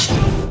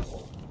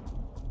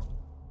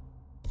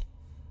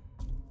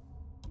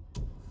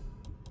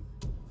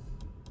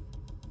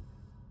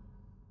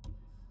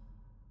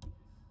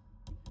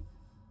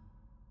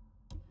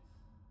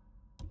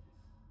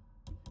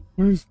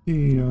 Where's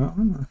the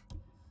armor?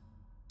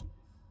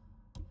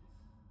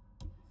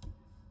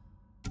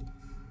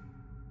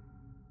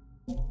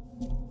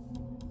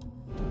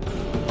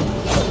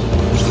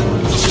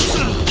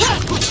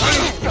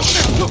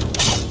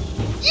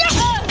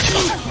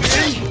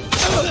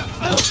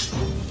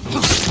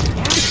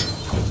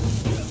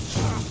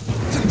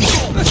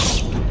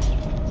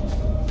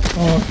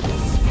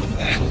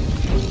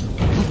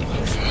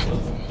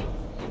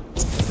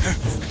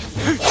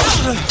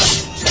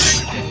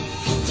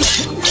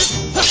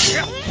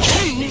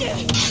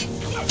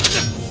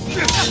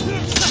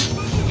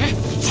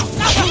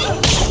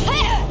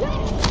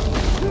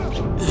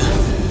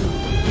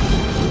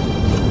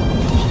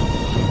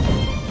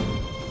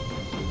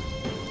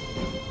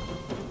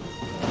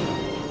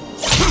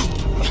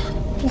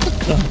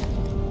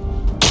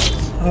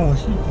 Oh,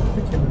 she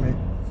kidding me.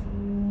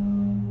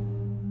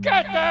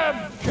 Get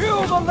them!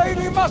 Kill the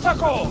Lady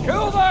Masako!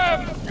 Kill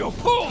them! You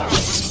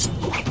fools!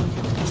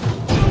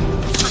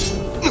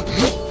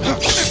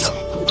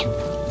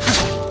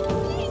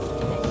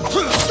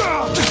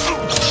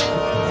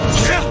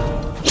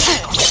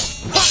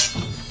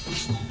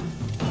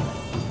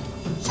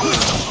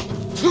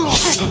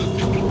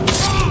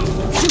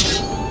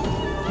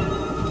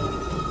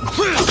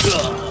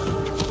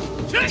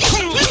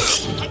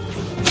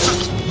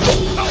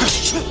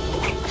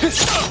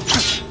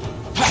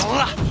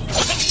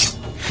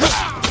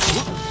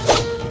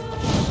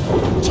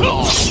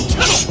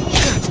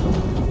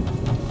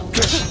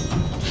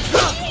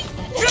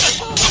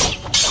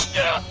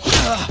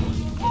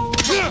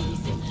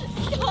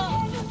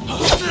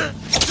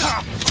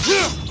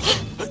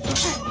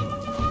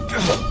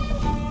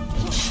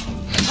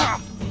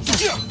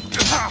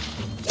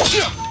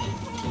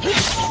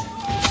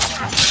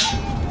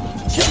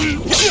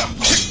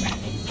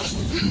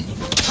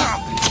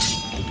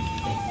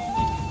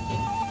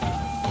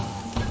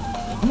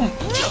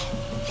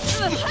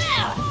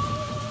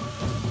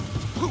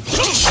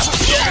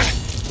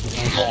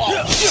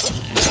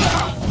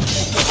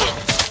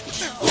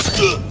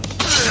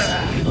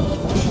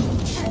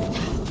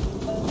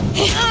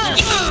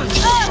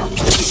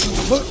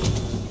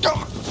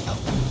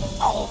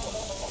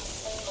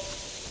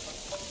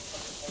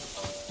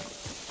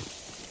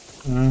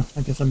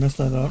 I guess I messed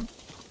that up.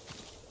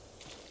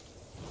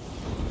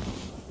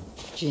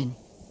 Jin,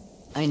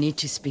 I need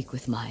to speak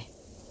with Mai.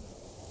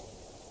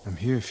 I'm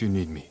here if you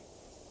need me.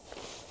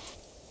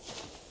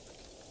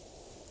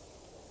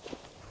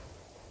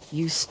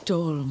 You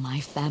stole my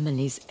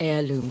family's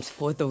heirlooms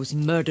for those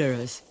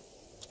murderers.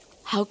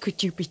 How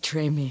could you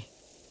betray me?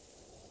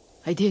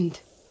 I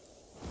didn't.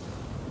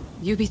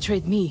 You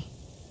betrayed me.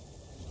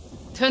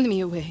 Turned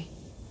me away.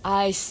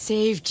 I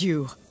saved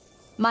you.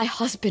 My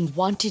husband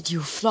wanted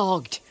you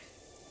flogged.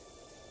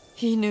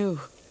 He knew.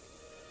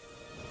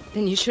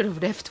 Then you should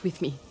have left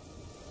with me.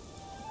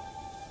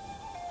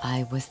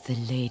 I was the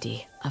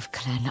lady of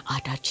Clan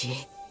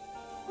Adachi.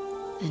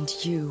 And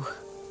you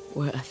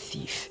were a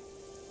thief.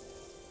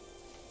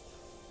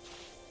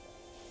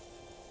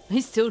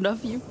 I still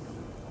love you.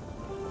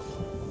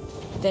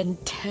 Then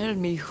tell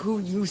me who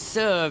you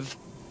serve.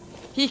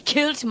 He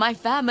killed my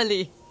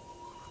family.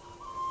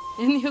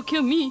 And he'll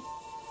kill me.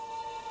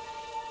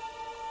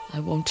 I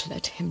won't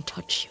let him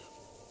touch you.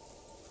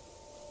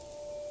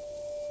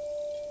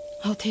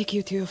 I'll take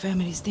you to your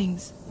family's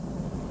things.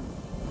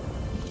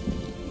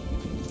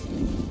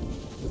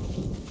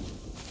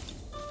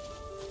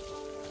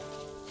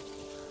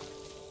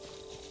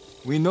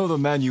 We know the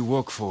man you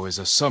work for is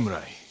a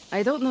samurai.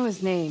 I don't know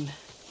his name.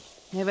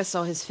 Never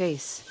saw his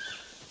face.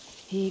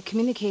 He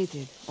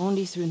communicated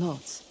only through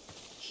notes.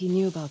 He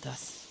knew about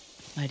us,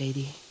 my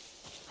lady.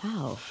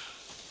 How?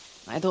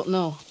 I don't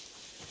know.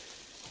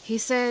 He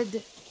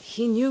said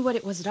he knew what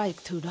it was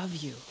like to love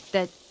you.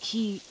 That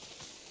he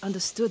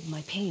understood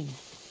my pain.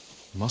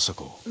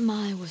 Masako.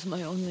 Mai was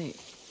my only...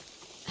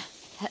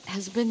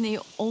 has been the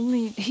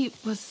only... He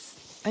was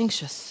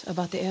anxious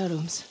about the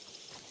heirlooms.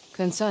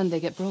 Concerned they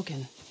get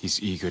broken.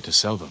 He's eager to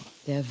sell them.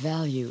 Their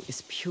value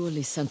is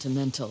purely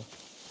sentimental.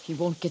 He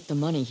won't get the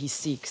money he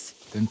seeks.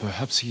 Then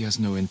perhaps he has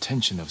no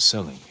intention of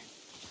selling.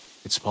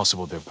 It's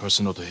possible they're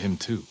personal to him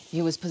too.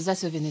 He was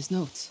possessive in his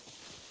notes.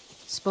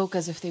 Spoke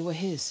as if they were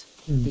his.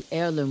 The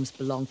heirlooms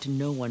belong to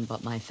no one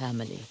but my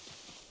family.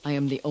 I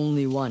am the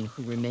only one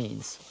who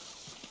remains.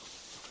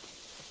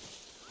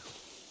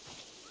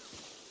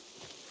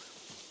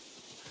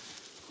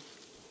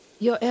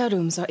 Your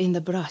heirlooms are in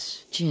the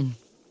brush. Jin,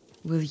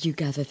 will you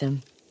gather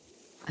them?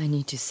 I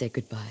need to say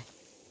goodbye.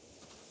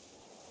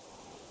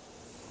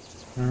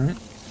 Alright.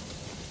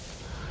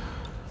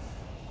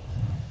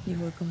 You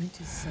were going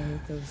to sell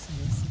those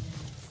mercenaries.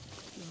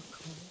 You're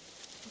cold.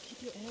 To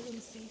keep your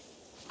heirlooms safe.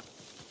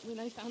 When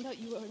I found out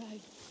you were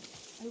alive,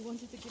 I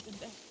wanted to give them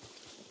back.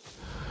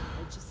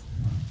 I just...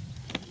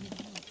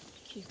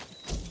 Keep the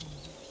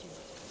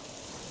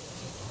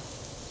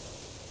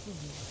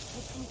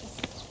I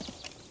promise.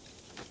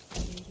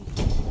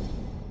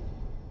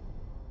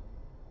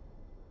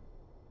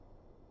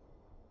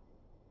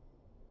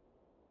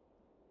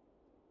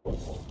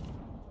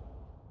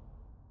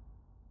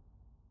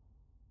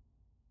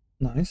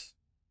 Nice.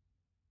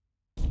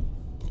 Is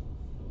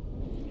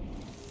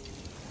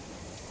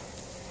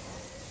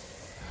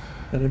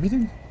that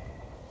everything?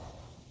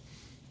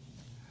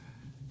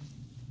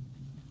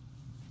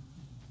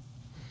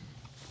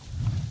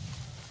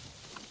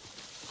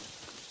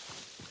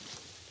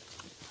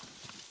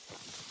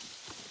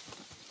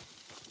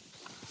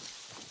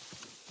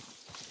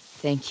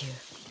 Thank you.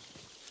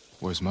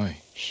 Where's Mai?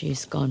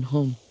 She's gone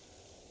home.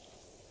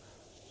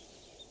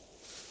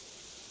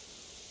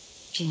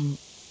 Jin,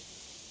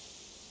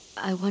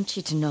 I want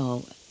you to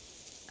know,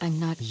 I'm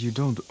not... You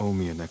don't owe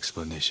me an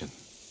explanation.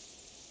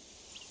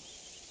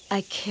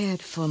 I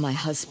cared for my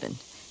husband.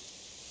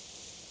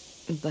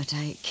 But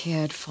I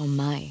cared for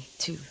Mai,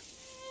 too.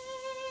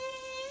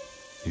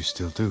 You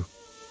still do?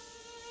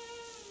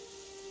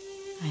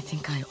 I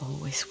think I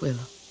always will.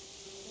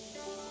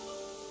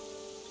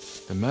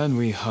 The man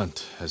we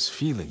hunt has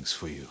feelings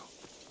for you.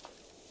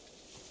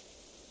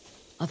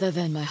 Other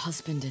than my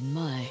husband and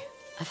Mai,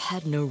 I've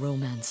had no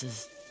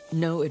romances,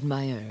 no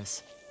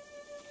admirers.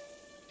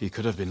 He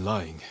could have been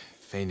lying,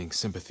 feigning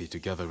sympathy to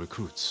gather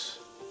recruits.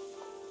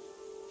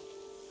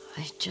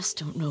 I just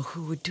don't know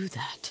who would do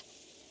that.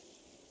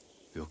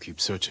 We'll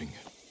keep searching.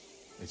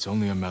 It's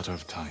only a matter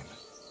of time.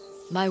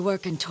 My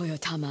work in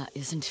Toyotama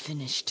isn't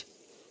finished.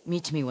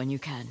 Meet me when you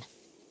can.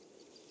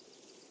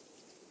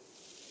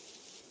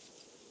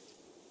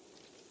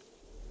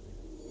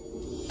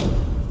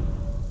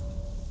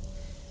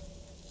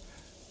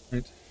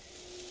 Right.